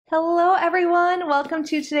Hello everyone, welcome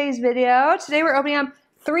to today's video. Today we're opening up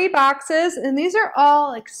 3 boxes and these are all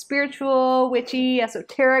like spiritual, witchy,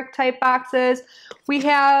 esoteric type boxes. We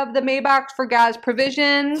have the May box for God's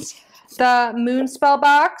provisions, the moon spell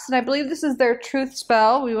box, and I believe this is their truth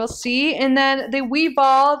spell, we will see. And then the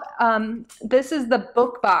WeVolve, this is the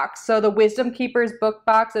book box, so the Wisdom Keepers book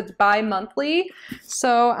box. It's bi-monthly.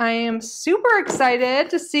 So I am super excited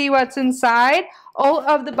to see what's inside. All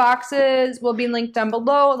of the boxes will be linked down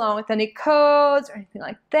below along with any codes or anything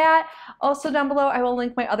like that. Also down below I will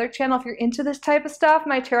link my other channel if you're into this type of stuff,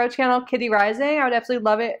 my tarot channel Kitty Rising. I would absolutely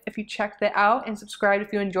love it if you check that out and subscribe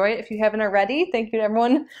if you enjoy it if you haven't already. Thank you to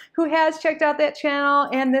everyone who has checked out that channel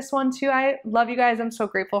and this one too. I love you guys. I'm so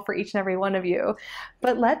grateful for each and every one of you.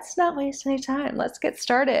 But let's not waste any time. Let's get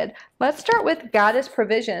started. Let's start with Goddess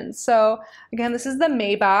Provisions. So again, this is the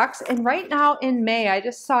May box, and right now in May, I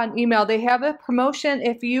just saw an email. They have a promotion.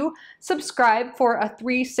 If you subscribe for a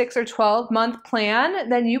 3, 6, or 12-month plan,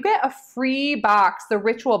 then you get a free box, the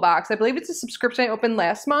ritual box. I believe it's a subscription I opened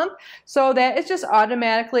last month, so that is just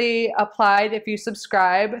automatically applied if you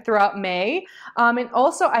subscribe throughout May. And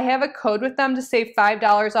also, I have a code with them to save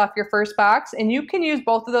 $5 off your first box, and you can use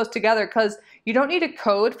both of those together because you don't need a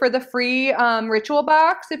code for the free ritual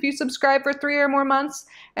box if you subscribe for 3 or more months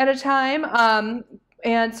at a time.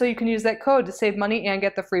 And so you can use that code to save money and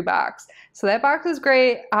get the free box. So that box is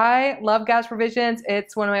great. I love God's Provisions.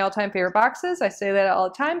 It's one of my all-time favorite boxes. I say that all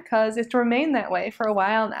the time because it's remained that way for a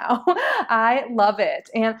while now. I love it.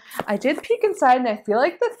 And I did peek inside and I feel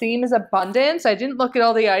like the theme is abundance. I didn't look at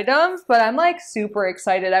all the items, but I'm like super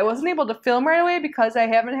excited. I wasn't able to film right away because I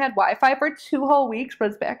haven't had Wi-Fi for 2 whole weeks, but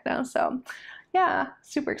it's back now. So yeah,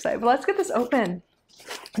 super excited. But let's get this open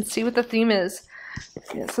and see what the theme is.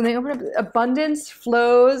 Yeah, so they open up, abundance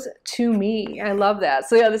flows to me. I love that.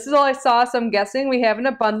 So yeah, this is all I saw, so I'm guessing we have an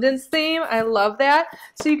abundance theme. I love that.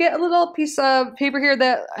 So you get a little piece of paper here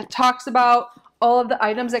that talks about all of the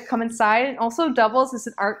items that come inside and also doubles as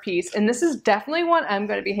an art piece. And this is definitely one I'm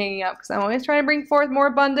going to be hanging up because I'm always trying to bring forth more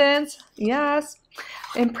abundance. Yes.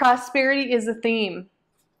 And prosperity is the theme.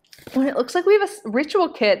 And it looks like we have a ritual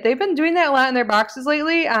kit. They've been doing that a lot in their boxes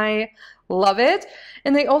lately. I love it.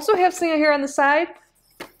 And they also have something here on the side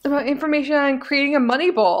about information on creating a money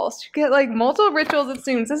bowl. So you get like multiple rituals it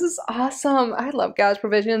seems. This is awesome. I love God's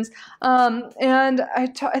Provisions. And did I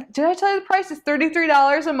tell you the price is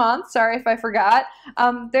 $33 a month? Sorry if I forgot.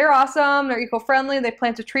 They're awesome. They're eco-friendly. They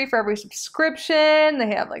plant a tree for every subscription.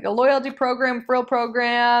 They have like a loyalty program, frill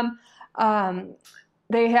program.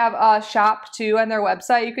 They have a shop too on their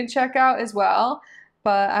website you can check out as well.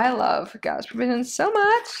 But I love God's Provisions so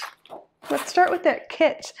much. Let's start with that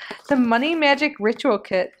kit, the Money Magic Ritual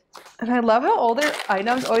Kit. And I love how all their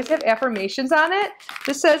items always have affirmations on it.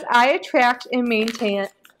 This says, I attract and maintain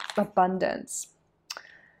abundance.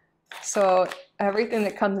 So everything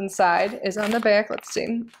that comes inside is on the back. Let's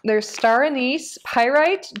see. There's star anise,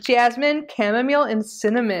 pyrite, jasmine, chamomile, and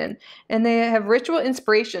cinnamon. And they have ritual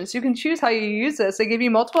inspiration. So you can choose how you use this. They give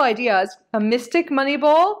you multiple ideas. A mystic money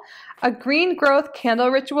bowl, a green growth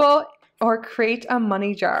candle ritual, or create a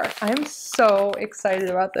money jar. I'm so excited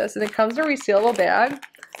about this. And it comes in a resealable bag.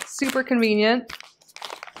 Super convenient.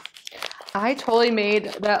 I totally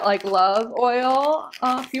made that like love oil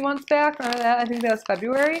a few months back. Remember that? I think that was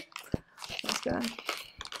February. Let's go. I'm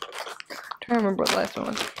trying to remember what the last one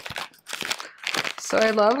was. So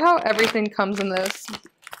I love how everything comes in this.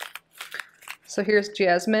 So here's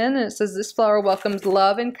jasmine, and it says this flower welcomes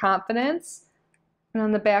love and confidence. And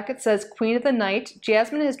on the back it says, Queen of the Night.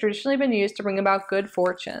 Jasmine has traditionally been used to bring about good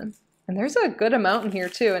fortune. And there's a good amount in here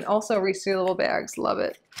too, and also resealable bags. Love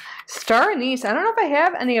it. Star anise. I don't know if I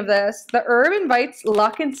have any of this. The herb invites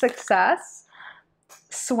luck and success.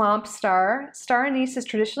 Swamp star. Star anise has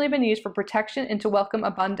traditionally been used for protection and to welcome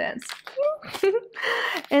abundance.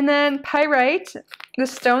 And then pyrite, the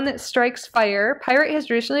stone that strikes fire. Pyrite has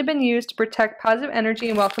traditionally been used to protect positive energy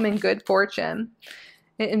and welcoming good fortune.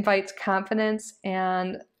 It invites confidence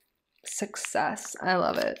and success. I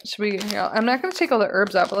love it. Should we? Here, I'm not going to take all the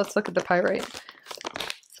herbs out, but let's look at the pyrite.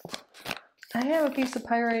 I have a piece of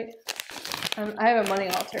pyrite. I have a money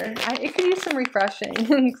altar. It could use some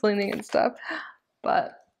refreshing and cleaning and stuff,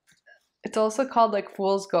 but it's also called like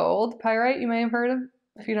fool's gold pyrite. You may have heard of.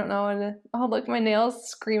 If you don't know what it is. Oh, look, my nails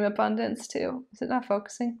scream abundance too. Is it not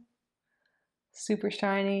focusing? Super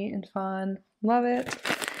shiny and fun. Love it.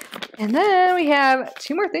 And then we have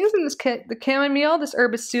 2 more things in this kit. The chamomile, this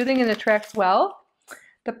herb is soothing and attracts wealth.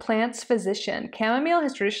 The plant's physician. Chamomile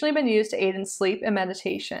has traditionally been used to aid in sleep and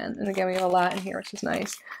meditation. And again, we have a lot in here, which is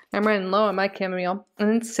nice. I'm running low on my chamomile. And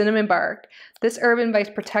then cinnamon bark. This herb invites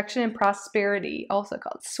protection and prosperity, also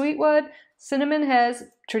called sweetwood. Cinnamon has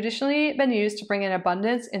traditionally been used to bring in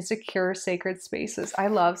abundance and secure sacred spaces. I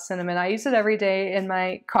love cinnamon. I use it every day in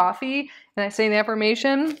my coffee, and I say an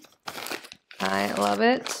affirmation. I love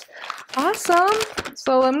it. Awesome.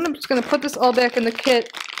 So I'm just going to put this all back in the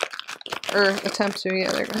kit, or attempt to. Yeah,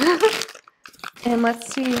 there we go. And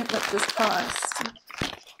let's see what this costs.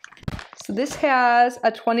 So this has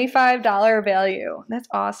a $25 value. That's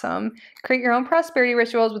awesome. Create your own prosperity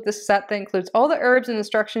rituals with this set that includes all the herbs and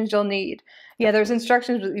instructions you'll need. Yeah, there's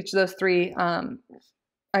instructions with each of those three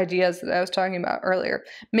ideas that I was talking about earlier.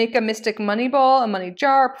 Make a mystic money bowl, a money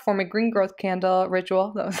jar, perform a green growth candle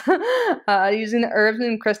ritual, using the herbs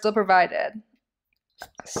and crystal provided.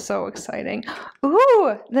 So exciting.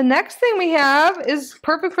 Ooh, the next thing we have is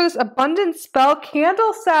perfect for this abundance spell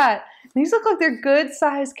candle set. These look like they're good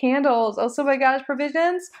sized candles. Also by God's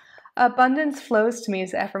provisions, abundance flows to me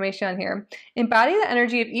is the affirmation on here. Embody the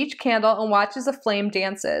energy of each candle and watch as the flame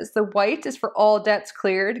dances. The white is for all debts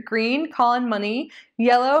cleared. Green, call in money.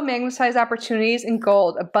 Yellow, magnetize opportunities. And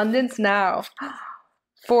gold, abundance now.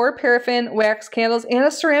 4 paraffin wax candles and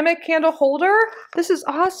a ceramic candle holder. This is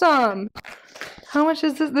awesome. How much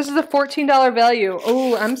is this? This is a $14 value.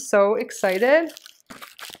 Oh, I'm so excited.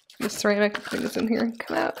 The ceramic thing is in here.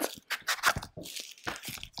 Come out.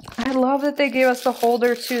 I love that they gave us the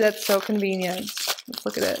holder too. That's so convenient. Let's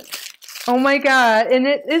look at it. Oh my God. And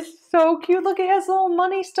it is so cute. Look, it has little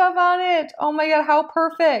money stuff on it. Oh my God, how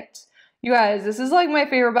perfect. You guys, this is like my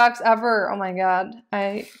favorite box ever. Oh my God.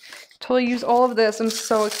 I totally use all of this. I'm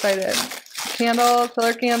so excited. Candles,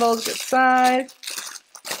 color candles, good size.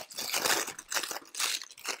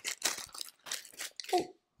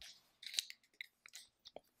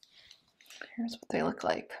 Here's what they look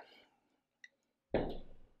like.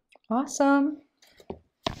 Awesome.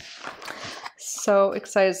 So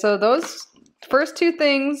excited. So those first two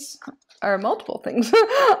things are multiple things,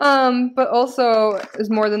 but also is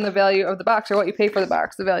more than the value of the box or what you pay for the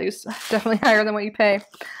box. The value is definitely higher than what you pay.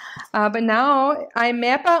 But now I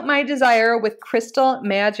map out my desire with Crystal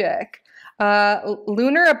Magic.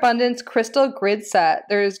 Lunar Abundance Crystal Grid Set.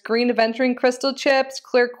 There's green aventurine crystal chips,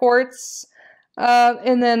 clear quartz,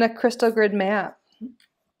 and then a crystal grid map.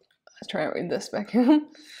 Let's try to read this back in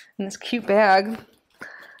this cute bag.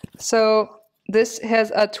 So this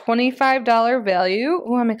has a $25 value.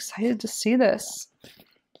 Oh, I'm excited to see this.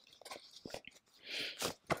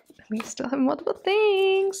 We still have multiple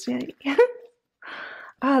things. Yeah.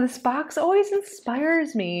 This box always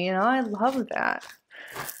inspires me. You know, I love that.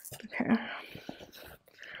 Okay.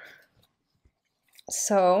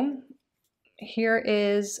 So here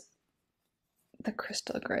is the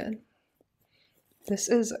crystal grid. This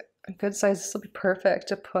is a good size. This will be perfect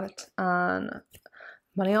to put on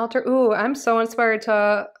money altar. Ooh, I'm so inspired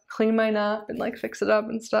to clean mine up and like fix it up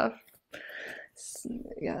and stuff.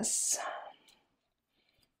 Yes.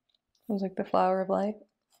 It was like the flower of life.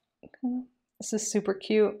 This is super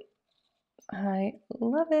cute. I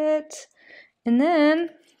love it. And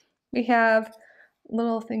then we have a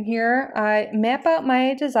little thing here. I map out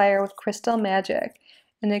my desire with Crystal Magic,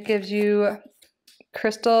 and it gives you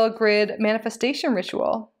crystal grid manifestation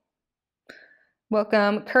ritual.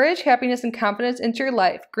 Welcome courage, happiness, and confidence into your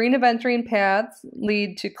life. Green aventurine paths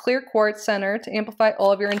lead to clear quartz center to amplify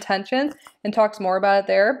all of your intentions, and talks more about it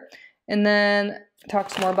there. And then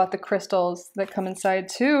talks more about the crystals that come inside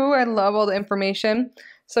too. I love all the information.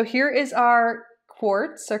 So here is our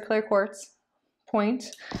quartz, our clear quartz point.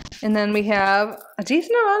 And then we have a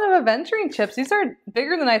decent amount of aventurine chips. These are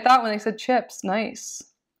bigger than I thought when they said chips. Nice.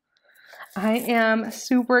 I am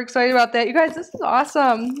super excited about that. You guys, this is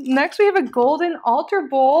awesome. Next, we have a golden altar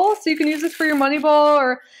bowl. So you can use this for your money bowl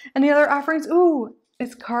or any other offerings. Ooh,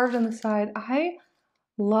 it's carved on the side. I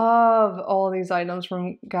love all of these items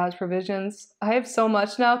from God's provisions. I have so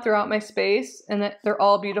much now throughout my space, and they're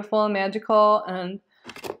all beautiful and magical, and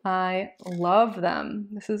I love them.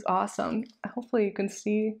 This is awesome. Hopefully you can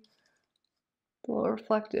see a little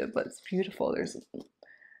reflective, but it's beautiful. There's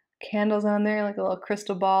candles on there, like a little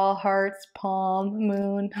crystal ball, hearts, palm,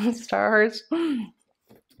 moon, stars.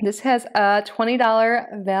 This has a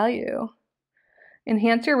 $20 value.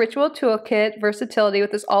 Enhance your ritual toolkit versatility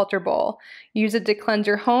with this altar bowl. Use it to cleanse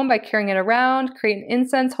your home by carrying it around, create an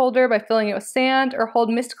incense holder by filling it with sand, or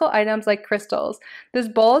hold mystical items like crystals. This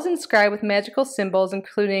bowl is inscribed with magical symbols,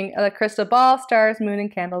 including a crystal ball, stars, moon,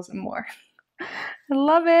 and candles, and more. I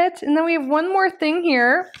love it. And then we have one more thing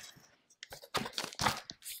here.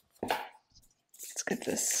 Let's get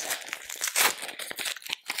this.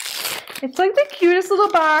 It's like the cutest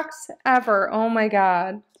little box ever. Oh my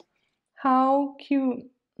God. How cute.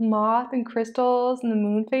 Moth and crystals and the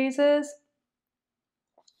moon phases.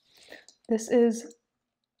 This is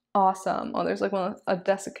awesome. Oh, there's like a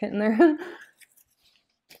desiccant in there.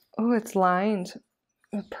 Oh, it's lined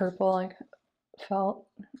with purple, like felt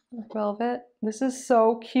velvet. This is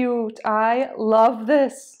so cute. I love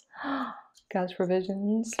this. God's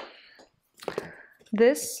provisions.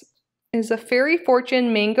 This is a Fairy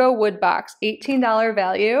Fortune Mango Wood Box, $18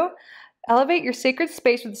 value. Elevate your sacred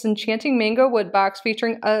space with this enchanting mango wood box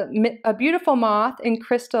featuring a beautiful moth and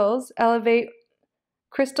crystals. Elevate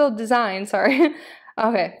crystal design, sorry.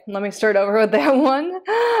 Okay, let me start over with that one.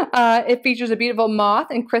 It features a beautiful moth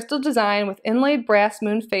and crystal design with inlaid brass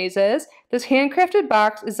moon phases. This handcrafted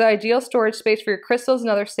box is the ideal storage space for your crystals and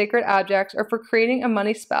other sacred objects or for creating a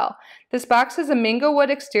money spell. This box has a mango wood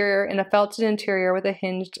exterior and a felted interior with a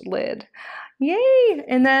hinged lid. Yay!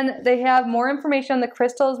 And then they have more information on the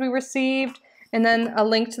crystals we received and then a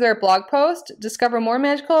link to their blog post. Discover more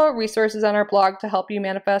magical resources on our blog to help you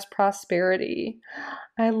manifest prosperity.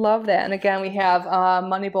 I love that. And again, we have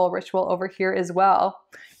Money Bowl Ritual over here as well.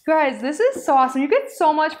 You guys, this is so awesome. You get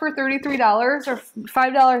so much for $33 or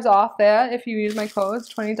 $5 off that if you use my code.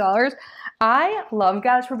 It's $20. I love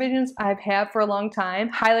Goddess Provisions. I've had for a long time.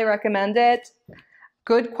 Highly recommend it.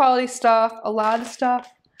 Good quality stuff. A lot of stuff.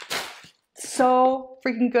 So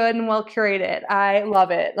freaking good and well curated. I love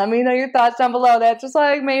it. Let me know your thoughts down below. That just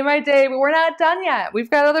like made my day, but we're not done yet. We've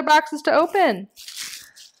got other boxes to open.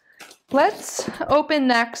 Let's open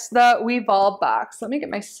next the WeVolve box. Let me get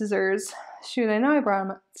my scissors. Shoot, I know I brought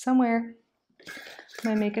them somewhere.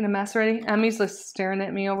 Am I making a mess already? Emmy's just staring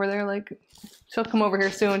at me over there like she'll come over here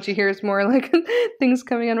soon when she hears more like things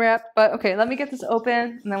coming unwrapped. But okay, let me get this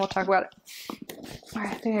open and then we'll talk about it. All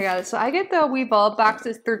right, I think I got it. So I get the WeVolve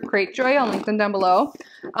boxes through Cratejoy. I'll link them down below.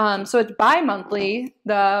 So it's bi-monthly,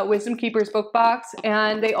 the Wisdom Keepers book box,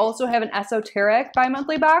 and they also have an esoteric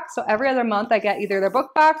bi-monthly box. So every other month I get either their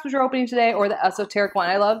book box, which we're opening today, or the esoteric one.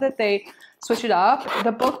 I love that they switch it up.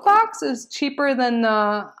 The book box is cheaper than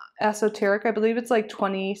the esoteric. I believe it's like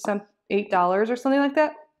 $28 or something like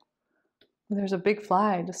that. There's a big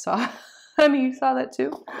fly. I just saw. I mean, you saw that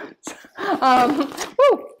too.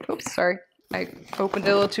 Woo! Oops, sorry. I opened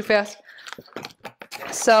it a little too fast.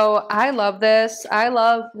 So I love this. I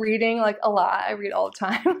love reading like a lot. I read all the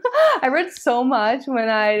time. I read so much when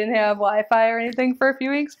I didn't have Wi-Fi or anything for a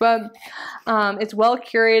few weeks, but it's well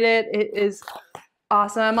curated. It is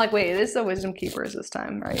awesome. I'm like, wait, this is a Wisdom Keepers this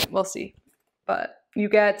time, right? We'll see. But you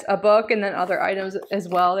get a book and then other items as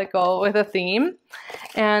well that go with a theme.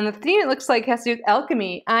 And the theme, it looks like, has to do with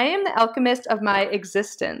alchemy. I am the alchemist of my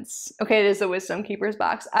existence. Okay, it is a Wisdom Keepers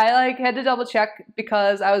box. I like had to double check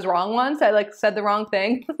because I was wrong once. I like said the wrong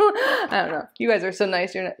thing. I don't know. You guys are so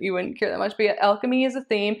nice. You wouldn't care that much. But yeah, alchemy is a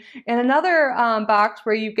theme. And another box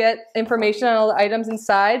where you get information on all the items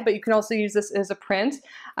inside, but you can also use this as a print.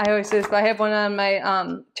 I always say this, but I have one on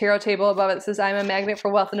my tarot table above it that says, I'm a magnet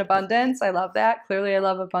for wealth and abundance. I love that. Clearly I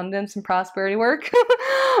love abundance and prosperity work.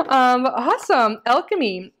 Awesome.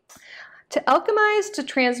 Alchemy. To alchemize, to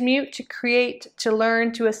transmute, to create, to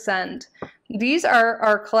learn, to ascend. These are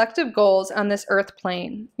our collective goals on this earth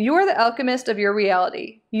plane. You are the alchemist of your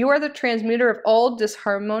reality. You are the transmuter of old,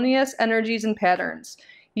 disharmonious energies and patterns.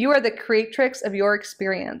 You are the creatrix of your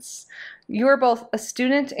experience. You are both a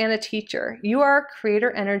student and a teacher. You are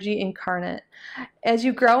creator energy incarnate. As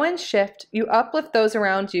you grow and shift, you uplift those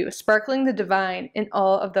around you, sparkling the divine in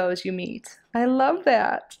all of those you meet. I love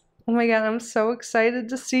that. Oh my God, I'm so excited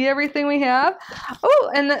to see everything we have.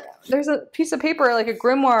 Oh, and there's a piece of paper, like a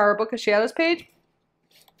grimoire or a Book of Shadows page.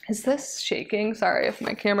 Is this shaking? Sorry if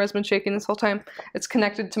my camera's been shaking this whole time. It's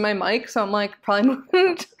connected to my mic, so I'm like probably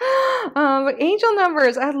moved. But angel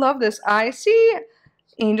numbers, I love this. I see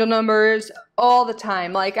angel numbers all the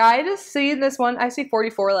time. Like I just see this one, I see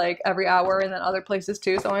 44 like every hour and then other places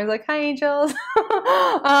too. So I'm always like, hi angels.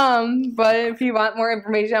 But if you want more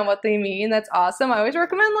information on what they mean, that's awesome. I always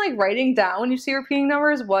recommend like writing down when you see repeating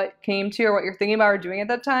numbers, what came to you or what you're thinking about or doing at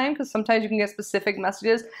that time. Because sometimes you can get specific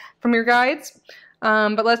messages from your guides.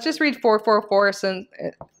 But let's just read 444 so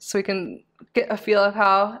we can get a feel of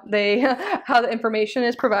how the information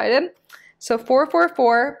is provided. So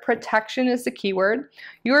 444, protection is the keyword.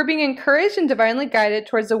 You are being encouraged and divinely guided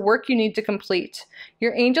towards the work you need to complete.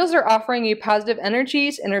 Your angels are offering you positive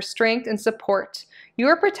energies, inner strength, and support. You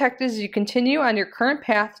are protected as you continue on your current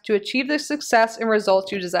path to achieve the success and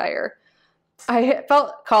results you desire. I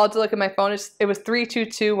felt called to look at my phone. It was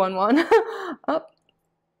 32211. Oh,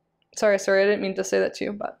 sorry, I didn't mean to say that to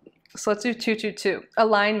you, but so let's do 222.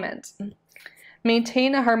 Alignment.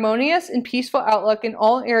 Maintain a harmonious and peaceful outlook in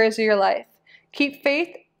all areas of your life. Keep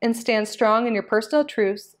faith and stand strong in your personal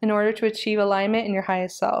truths in order to achieve alignment in your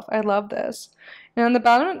highest self. I love this. And on the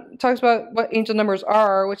bottom, it talks about what angel numbers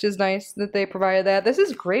are, which is nice that they provided that. This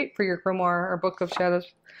is great for your grimoire or Book of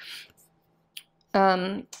Shadows.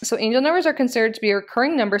 So angel numbers are considered to be a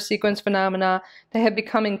recurring number sequence phenomena that have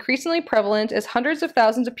become increasingly prevalent as hundreds of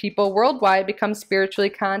thousands of people worldwide become spiritually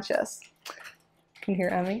conscious. You can hear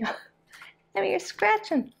Emmy. Emmy, you're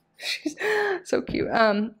scratching. She's so cute.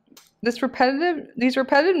 These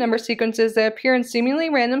repetitive number sequences that appear in seemingly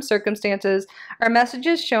random circumstances are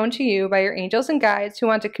messages shown to you by your angels and guides who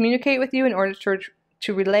want to communicate with you in order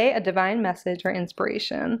to relay a divine message or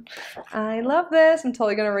inspiration. I love this. I'm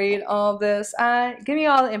totally going to read all of this. Give me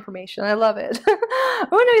all the information. I love it. Oh,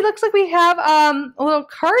 no, it looks like we have a little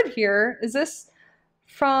card here. Is this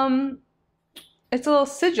from... It's a little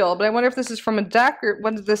sigil, but I wonder if this is from a deck or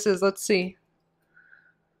what this is. Let's see.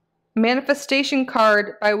 Manifestation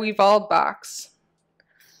card by WeVolve box.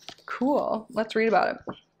 Cool. Let's read about it.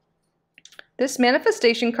 This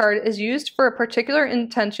manifestation card is used for a particular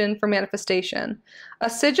intention for manifestation. A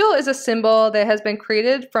sigil is a symbol that has been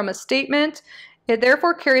created from a statement. It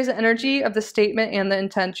therefore carries the energy of the statement and the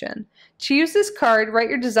intention. To use this card, write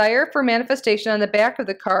your desire for manifestation on the back of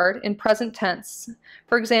the card in present tense.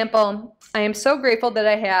 For example, I am so grateful that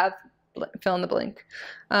I have... fill in the blank.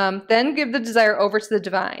 Then give the desire over to the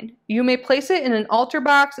divine. You may place it in an altar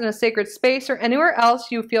box, in a sacred space, or anywhere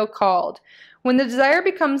else you feel called. When the desire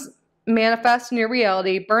becomes manifest in your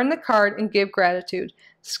reality, burn the card and give gratitude.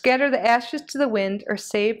 Scatter the ashes to the wind or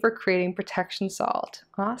save for creating protection salt.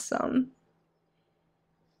 Awesome.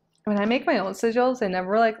 When I make my own sigils, they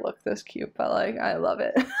never like look this cute, but like I love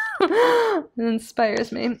it. It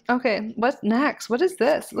inspires me. Okay, what's next? What is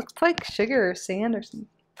this? It looks like sugar or sand or something.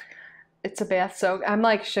 It's a bath soak. I'm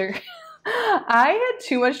like sugar. I had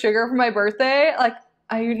too much sugar for my birthday. Like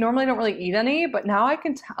I normally don't really eat any, but now I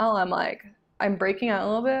can tell I'm breaking out a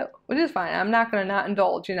little bit, which is fine. I'm not gonna not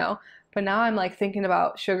indulge, you know. But now I'm like thinking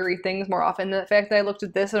about sugary things more often. The fact that I looked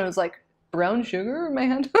at this and it was like brown sugar in my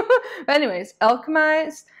hand. Anyways,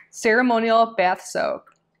 alchemized ceremonial bath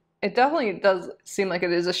soak. It definitely does seem like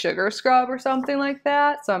it is a sugar scrub or something like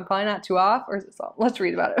that. So I'm probably not too off. Or is it salt? Let's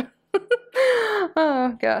read about it.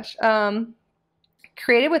 Oh gosh.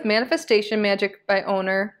 Created with manifestation magic by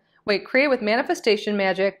owner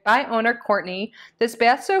Courtney. This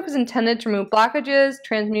bath soak is intended to remove blockages,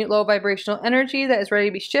 transmute low vibrational energy that is ready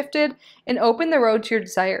to be shifted, and open the road to your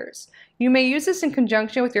desires. You may use this in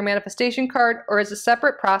conjunction with your manifestation card or as a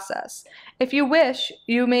separate process. If you wish,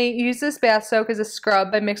 you may use this bath soak as a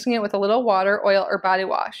scrub by mixing it with a little water, oil, or body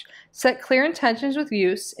wash. Set clear intentions with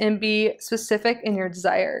use and be specific in your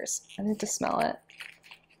desires. I need to smell it.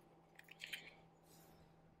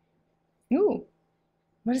 Ooh,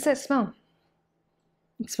 what does that smell?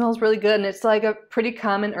 It smells really good, and it's like a pretty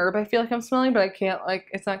common herb I feel like I'm smelling, but I can't, like,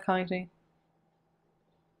 it's not coming to me.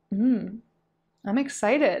 I'm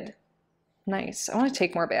excited. Nice. I want to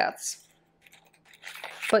take more baths.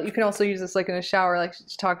 But you can also use this like in a shower, like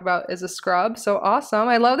she talked about, as a scrub. So awesome.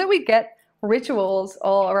 I love that we get rituals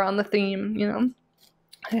all around the theme, you know.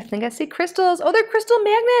 I think I see crystals. Oh, they're crystal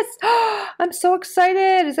magnets. I'm so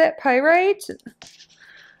excited. Is that pyrite?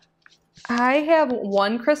 I have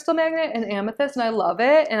one crystal magnet, an amethyst, and I love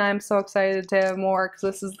it. And I'm so excited to have more because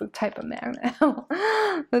this is the type of magnet.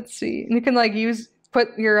 Let's see. And you can like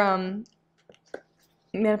put your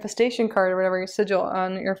manifestation card or whatever, your sigil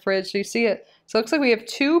on your fridge so you see it. So it looks like we have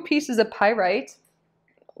 2 pieces of pyrite.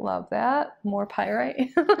 Love that. More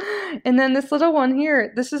pyrite. And then this little one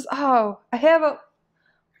here. This is, oh, I have a,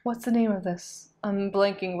 what's the name of this? I'm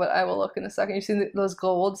blanking, but I will look in a second. You see those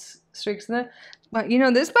gold streaks in it? But you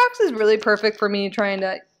know, this box is really perfect for me trying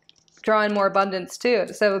to draw in more abundance too.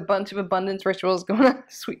 Just have a bunch of abundance rituals going on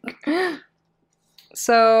this week.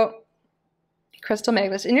 So, crystal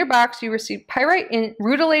magnets. In your box, you receive pyrite and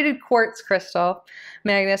rutilated quartz crystal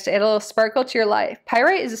magnets to add a little sparkle to your life.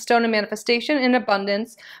 Pyrite is a stone of manifestation and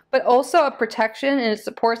abundance, but also of protection, and it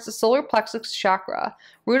supports the solar plexus chakra.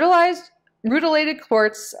 Rutilated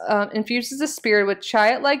quartz infuses the spirit with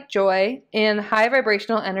chariot-like joy and high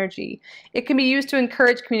vibrational energy. It can be used to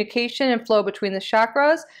encourage communication and flow between the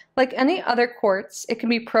chakras. Like any other quartz, it can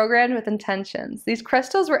be programmed with intentions. These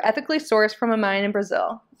crystals were ethically sourced from a mine in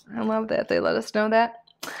Brazil. I love that they let us know that.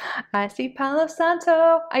 I see Palo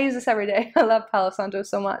Santo. I use this every day. I love Palo Santo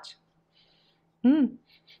so much.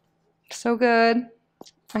 So good.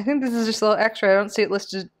 I think this is just a little extra. I don't see it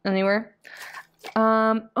listed anywhere.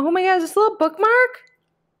 Oh my god, is this a little bookmark?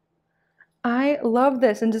 I love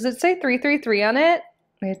this. And does it say 333 on it?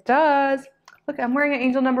 It does. Look, I'm wearing an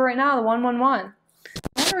angel number right now, the 111.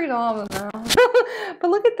 I want to read all of them now. But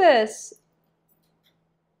look at this.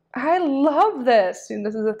 I love this. And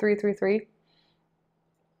this is a 333.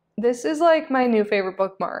 This is like my new favorite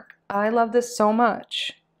bookmark. I love this so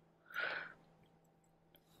much.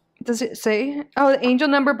 Does it say? Oh, the angel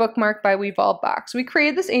number bookmark by WeVolve box. We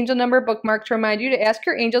created this angel number bookmark to remind you to ask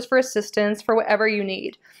your angels for assistance for whatever you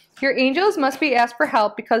need. Your angels must be asked for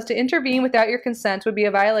help because to intervene without your consent would be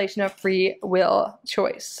a violation of free will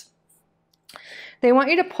choice. They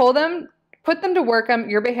want you to put them to work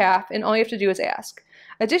on your behalf, and all you have to do is ask.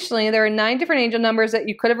 Additionally, there are 9 different angel numbers that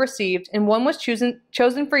you could have received, and one was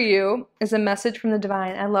chosen for you as a message from the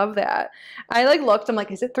divine. I love that. I like looked, I'm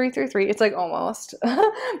like, is it 333? It's like almost.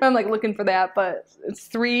 But I'm like looking for that, but it's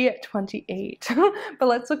 328. But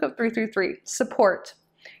let's look up 333. Support.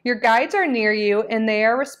 Your guides are near you, and they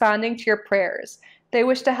are responding to your prayers. They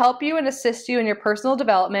wish to help you and assist you in your personal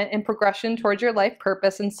development and progression towards your life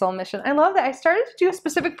purpose and soul mission. I love that. I started to do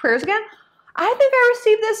specific prayers again. I think I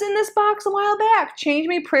received this in this box a while back. Change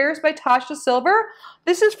Me Prayers by Tasha Silver.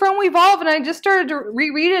 This is from WeVolve, and I just started to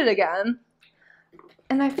reread it again.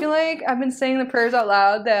 And I feel like I've been saying the prayers out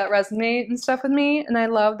loud that resonate and stuff with me, and I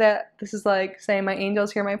love that this is like saying my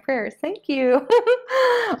angels hear my prayers. Thank you.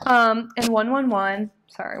 And 111.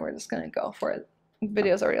 Sorry, we're just going to go for it. The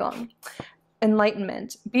video's already long.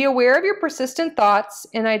 Enlightenment. Be aware of your persistent thoughts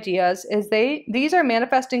and ideas as these are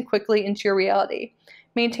manifesting quickly into your reality.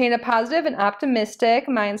 Maintain a positive and optimistic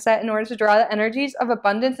mindset in order to draw the energies of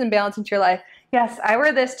abundance and balance into your life. Yes, I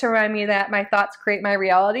wear this to remind me that my thoughts create my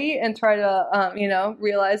reality and try to,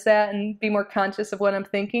 realize that and be more conscious of what I'm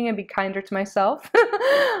thinking and be kinder to myself.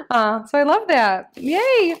 So I love that.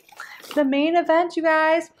 Yay! The main event, you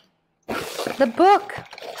guys. The book.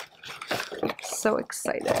 So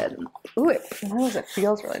excited. Ooh, it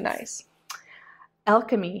feels really nice.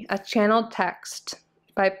 Alchemy, a channeled text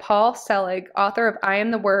by Paul Selig, author of I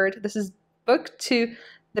Am the Word. This is book 2,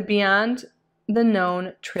 the Beyond the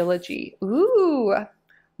Known trilogy. Ooh,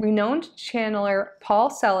 renowned channeler Paul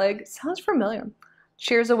Selig, sounds familiar,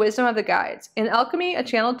 shares the wisdom of the guides. In Alchemy, a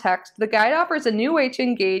channeled text, the guide offers a new way to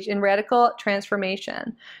engage in radical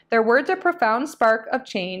transformation. Their words are a profound spark of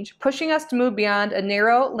change, pushing us to move beyond a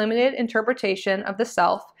narrow, limited interpretation of the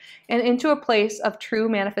self and into a place of true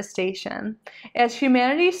manifestation. As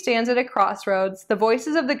humanity stands at a crossroads, the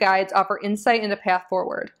voices of the guides offer insight and a path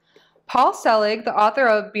forward. Paul Selig, the author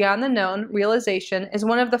of Beyond the Known Realization, is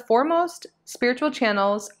one of the foremost spiritual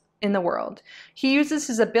channels in the world. He uses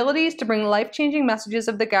his abilities to bring life-changing messages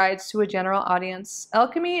of the guides to a general audience.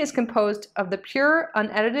 Alchemy is composed of the pure,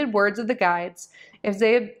 unedited words of the guides as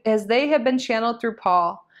they have been channeled through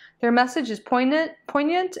Paul. Their message is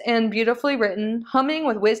poignant and beautifully written, humming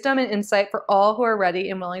with wisdom and insight for all who are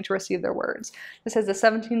ready and willing to receive their words. This has a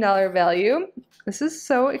 $17 value. This is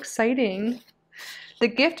so exciting. The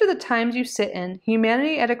gift of the times you sit in,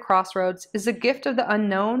 humanity at a crossroads, is a gift of the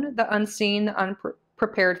unknown, the unseen, the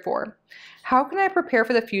unprepared for. How can I prepare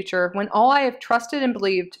for the future when all I have trusted and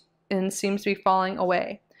believed in seems to be falling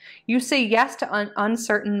away? You say yes to an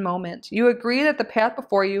uncertain moment. You agree that the path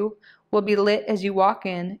before you will be lit as you walk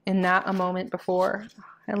in and not a moment before.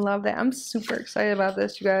 I love that. I'm super excited about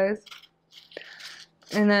this, you guys.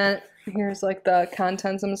 And then here's like the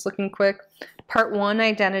contents. I'm just looking quick. Part 1,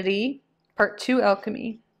 Identity. Part 2,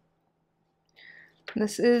 Alchemy.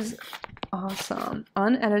 This is awesome.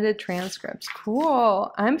 Unedited transcripts.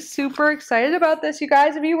 Cool. I'm super excited about this, you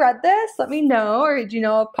guys. Have you read this? Let me know. Or do you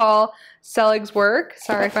know of Paul Selig's work?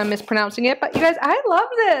 Sorry if I'm mispronouncing it. But you guys, I love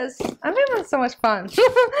this. I'm having so much fun.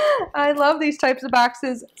 I love these types of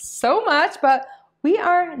boxes so much. But we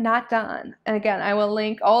are not done. And again, I will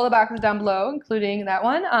link all the boxes down below, including that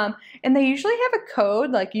one. And they usually have a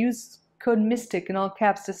code, like use code MYSTIC in all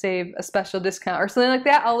caps to save a special discount or something like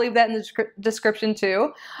that. I'll leave that in the description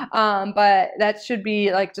too. But that should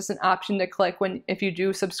be like just an option to click if you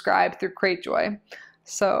do subscribe through Cratejoy.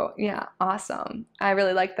 So yeah, awesome. I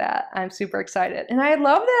really like that. I'm super excited. And I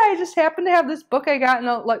love that I just happened to have this book I got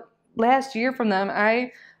like last year from them.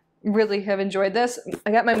 I really have enjoyed this.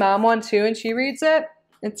 I got my mom one too and she reads it.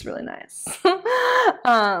 It's really nice. What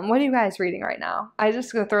are you guys reading right now? I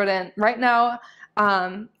just gonna throw it in. Right now,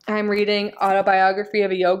 I'm reading Autobiography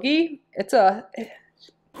of a Yogi. It's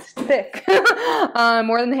thick.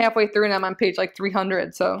 More than halfway through and I'm on page like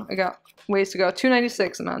 300, so I got ways to go.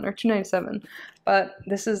 296 I'm on, or 297. But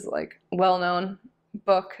this is like a well-known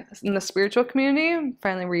book in the spiritual community. I'm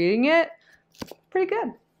finally reading it. Pretty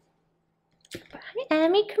good. Hi,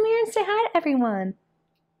 Emmy. Come here and say hi to everyone.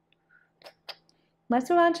 let's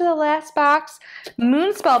move on to the last box,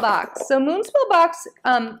 Moonspell box. So Moonspell box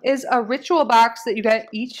is a ritual box that you get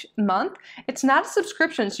each month. It's not a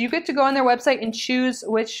subscription, so you get to go on their website and choose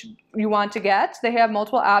which you want to get. They have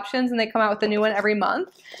multiple options and they come out with a new one every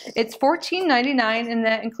month. It's $14.99 and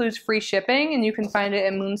that includes free shipping, and you can find it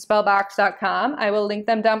at moonspellbox.com. I will link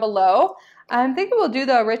them down below. I'm thinking we'll do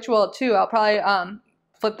the ritual too. I'll probably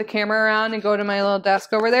flip the camera around and go to my little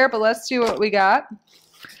desk over there, but let's see what we got.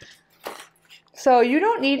 So you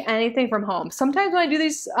don't need anything from home. Sometimes when I do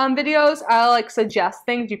these videos, I'll like suggest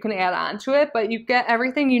things you can add on to it, but you get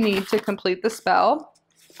everything you need to complete the spell.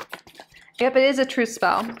 Yep, it is a true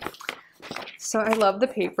spell. So I love the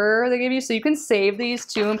paper they give you. So you can save these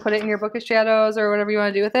too and put it in your Book of Shadows or whatever you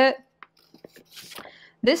want to do with it.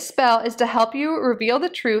 This spell is to help you reveal the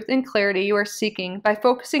truth and clarity you are seeking by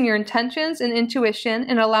focusing your intentions and intuition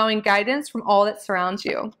and allowing guidance from all that surrounds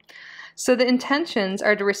you. So the intentions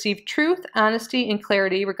are to receive truth, honesty, and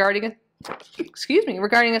clarity regarding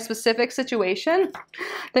a specific situation.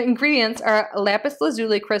 The ingredients are lapis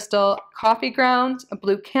lazuli crystal, coffee grounds, a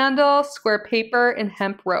blue candle, square paper, and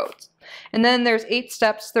hemp rope. And then there's 8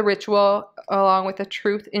 steps to the ritual along with a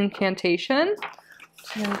truth incantation.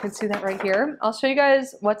 And you can see that right here. I'll show you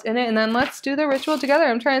guys what's in it, and then let's do the ritual together.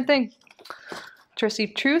 I'm trying to think. To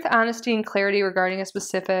receive truth, honesty, and clarity regarding a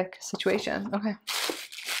specific situation. Okay.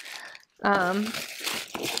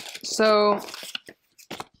 So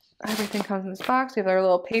everything comes in this box. We have our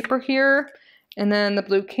little paper here, and then the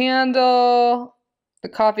blue candle, the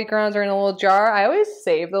coffee grounds are in a little jar. I always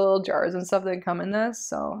save the little jars and stuff that come in this,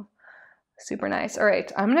 so super nice. All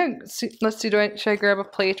right, I'm gonna see, let's see, should I grab a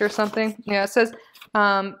plate or something? Yeah, it says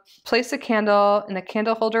place a candle in a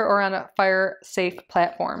candle holder or on a fire safe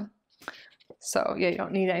platform. So yeah, you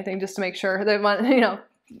don't need anything, just to make sure that, you know,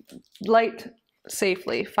 light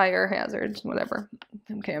safely, fire hazards, whatever.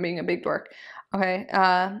 Okay, I'm being a big dork. Okay,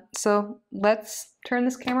 so let's turn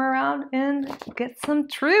this camera around and get some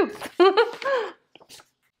truth.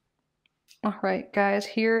 All right, guys,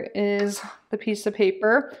 here is the piece of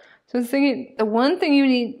paper. So I was thinking, the one thing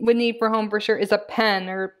you would need for home for sure is a pen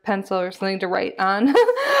or pencil or something to write on.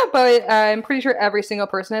 But I'm pretty sure every single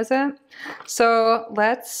person has it. So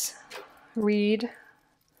let's read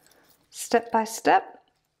step by step.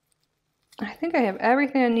 I think I have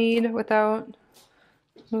everything I need without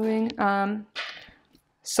moving.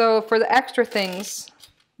 So for the extra things,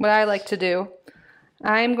 what I like to do,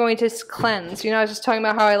 I'm going to cleanse. You know, I was just talking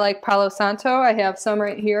about how I like Palo Santo. I have some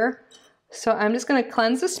right here. So I'm just going to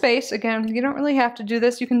cleanse the space. Again, you don't really have to do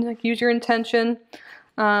this. You can like use your intention.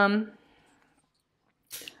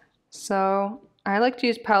 So I like to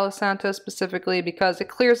use Palo Santo specifically because it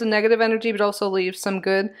clears the negative energy, but also leaves some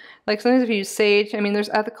good. Like sometimes if you use sage, I mean, there's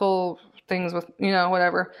ethical things with, you know,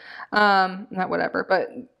 whatever. Not whatever,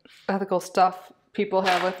 but ethical stuff people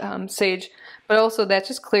have with sage. But also that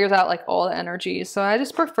just clears out like all the energies. So I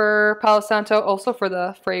just prefer Palo Santo also for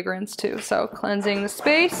the fragrance too. So cleansing the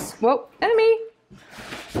space. Whoa, enemy!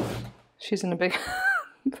 She's in a big...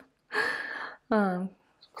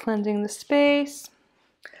 cleansing the space.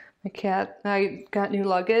 My cat, I got new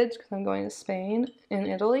luggage because I'm going to Spain and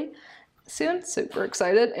Italy soon. Super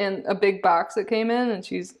excited. And a big box that came in and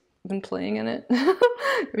she's been playing in it.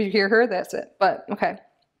 If you hear her, that's it. But okay.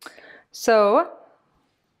 So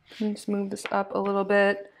let me just move this up a little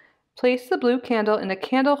bit. Place the blue candle in a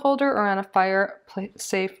candle holder or on a fire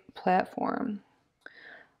safe platform.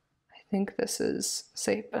 I think this is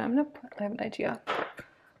safe, but I have an idea.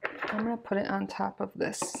 I'm gonna put it on top of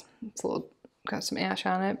this. It's a little, got some ash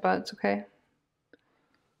on it, but it's okay.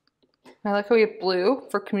 I like how we have blue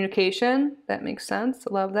for communication. That makes sense.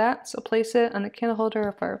 I love that. So place it on the candle holder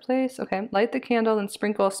or fireplace. Okay, light the candle and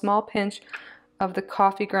sprinkle a small pinch of the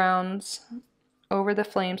coffee grounds over the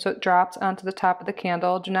flame so it drops onto the top of the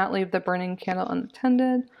candle. Do not leave the burning candle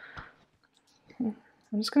unattended. I'm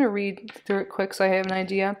just going to read through it quick so I have an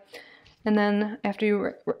idea. And then after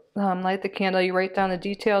you light the candle, you write down the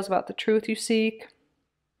details about the truth you seek.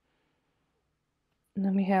 And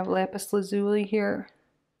then we have lapis lazuli here.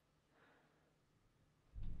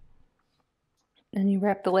 And you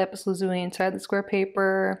wrap the lapis lazuli inside the square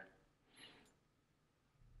paper.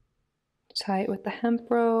 Tie it with the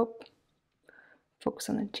hemp rope. Focus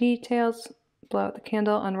on the details. Blow out the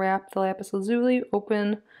candle, unwrap the lapis lazuli,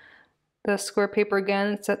 open the square paper again,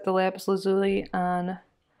 and set the lapis lazuli on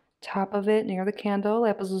top of it near the candle.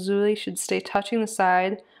 Lapis lazuli should stay touching the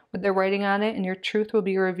side with the writing on it, and your truth will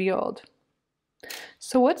be revealed.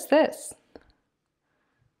 So what's this?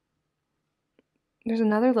 There's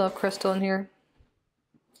another little crystal in here.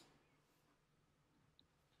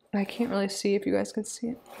 I can't really see if you guys can see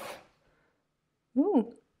it.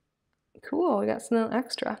 Ooh, Cool, we got some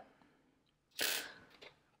extra.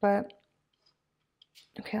 But,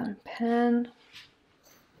 okay, on pen.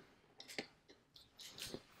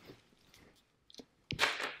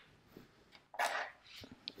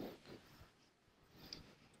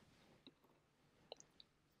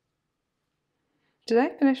 Did I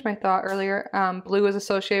finish my thought earlier? Blue is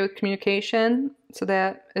associated with communication, so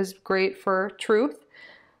that is great for truth.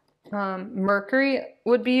 Mercury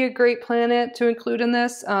would be a great planet to include in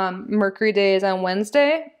this. Mercury Day is on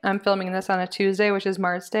Wednesday. I'm filming this on a Tuesday, which is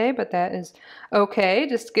Mars Day, but that is okay.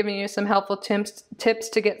 Just giving you some helpful tips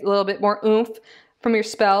to get a little bit more oomph from your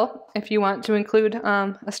spell if you want to include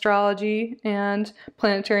astrology and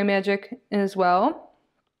planetary magic as well.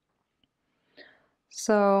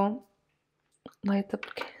 So light the,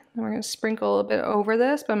 we're going to sprinkle a little bit over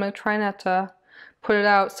this, but I'm going to try not to put it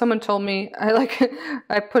out. Someone told me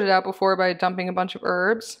I put it out before by dumping a bunch of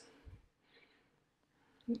herbs.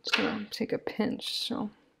 I'm just gonna take a pinch.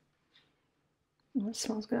 So oh, it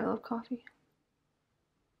smells good. I love coffee.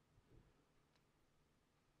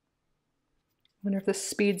 Wonder if this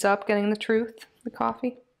speeds up getting the truth, the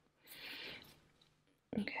coffee.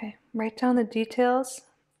 Okay, write down the details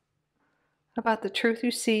about the truth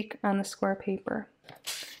you seek on the square paper.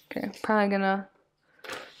 Okay, probably gonna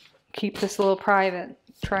keep this a little private.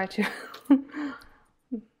 Try to.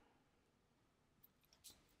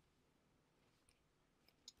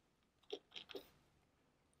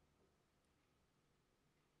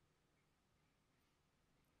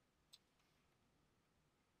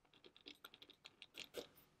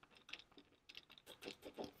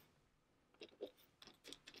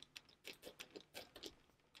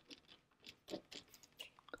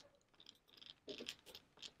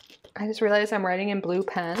 I just realized I'm writing in blue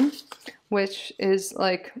pen, which is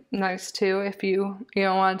like nice too if you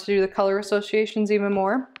don't want to do the color associations even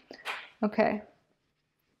more. Okay,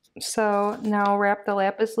 so now wrap the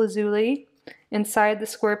lapis lazuli inside the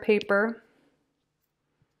square paper.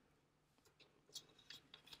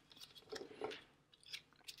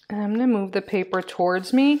 And I'm gonna move the paper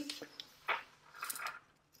towards me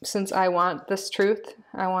since I want this truth.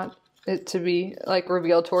 I want it to be like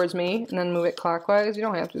revealed towards me, and then move it clockwise. You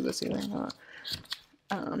don't have to do this either.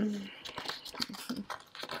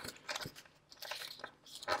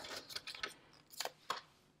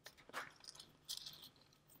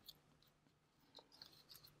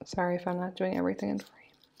 Sorry if I'm not doing everything in frame.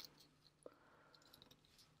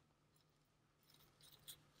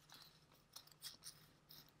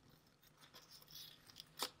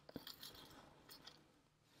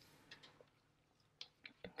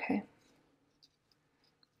 Okay.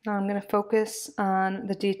 Now I'm going to focus on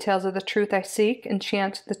the details of the truth I seek and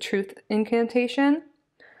chant the truth incantation.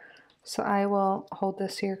 So I will hold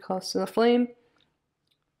this here close to the flame.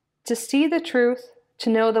 To see the truth, to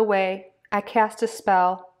know the way, I cast a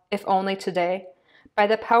spell, if only today. By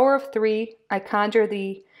the power of three, I conjure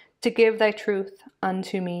thee, to give thy truth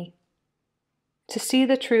unto me. To see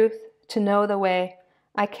the truth, to know the way,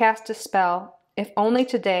 I cast a spell, if only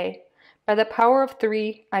today. By the power of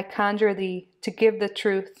three, I conjure thee, to give the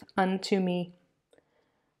truth unto me.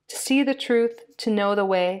 To see the truth, to know the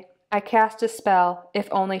way, I cast a spell, if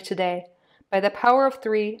only today. By the power of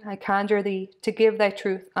three, I conjure thee, to give thy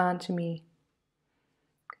truth unto me.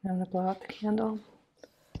 I'm going to blow out the candle.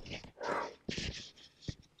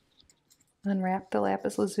 Unwrap the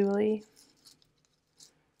lapis lazuli.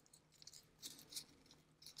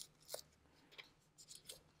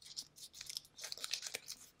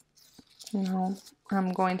 You know,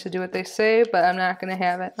 I'm going to do what they say, but I'm not going to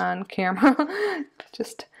have it on camera.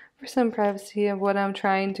 Just for some privacy of what I'm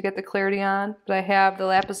trying to get the clarity on. But I have the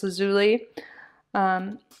lapis lazuli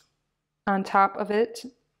on top of it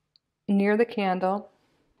near the candle.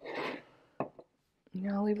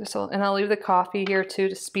 I'll leave this, and I'll leave the coffee here too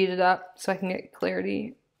to speed it up so I can get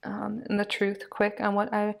clarity and the truth quick on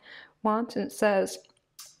what I want. And it says,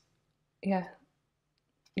 yeah,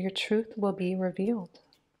 your truth will be revealed.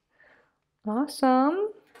 Awesome.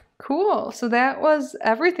 Cool. So that was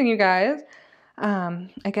everything, you guys.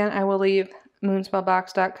 Again, I will leave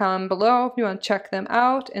moonspellbox.com below if you want to check them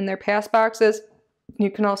out in their past boxes. You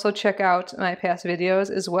can also check out my past videos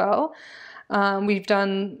as well. We've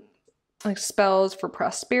done like spells for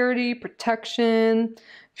prosperity, protection,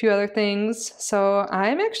 a few other things. So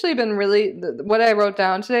I'm actually been really, what I wrote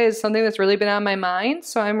down today is something that's really been on my mind.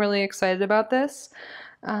 So I'm really excited about this.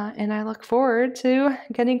 And I look forward to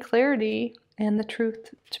getting clarity and the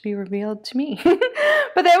truth to be revealed to me.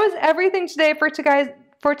 But that was everything today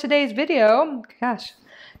for today's video. Gosh,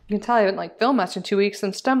 you can tell I haven't like filmed much in 2 weeks.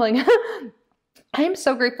 I'm stumbling. I am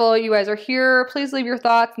so grateful you guys are here. Please leave your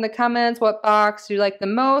thoughts in the comments. What box do you like the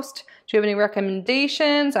most? Do you have any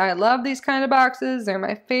recommendations? I love these kind of boxes. They're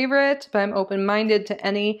my favorite, but I'm open-minded to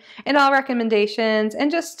any and all recommendations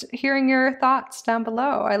and just hearing your thoughts down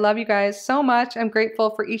below. I love you guys so much. I'm grateful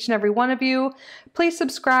for each and every one of you. Please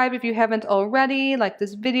subscribe if you haven't already. Like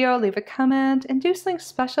this video, leave a comment, and do something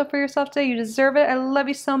special for yourself today. You deserve it. I love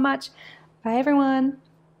you so much. Bye, everyone.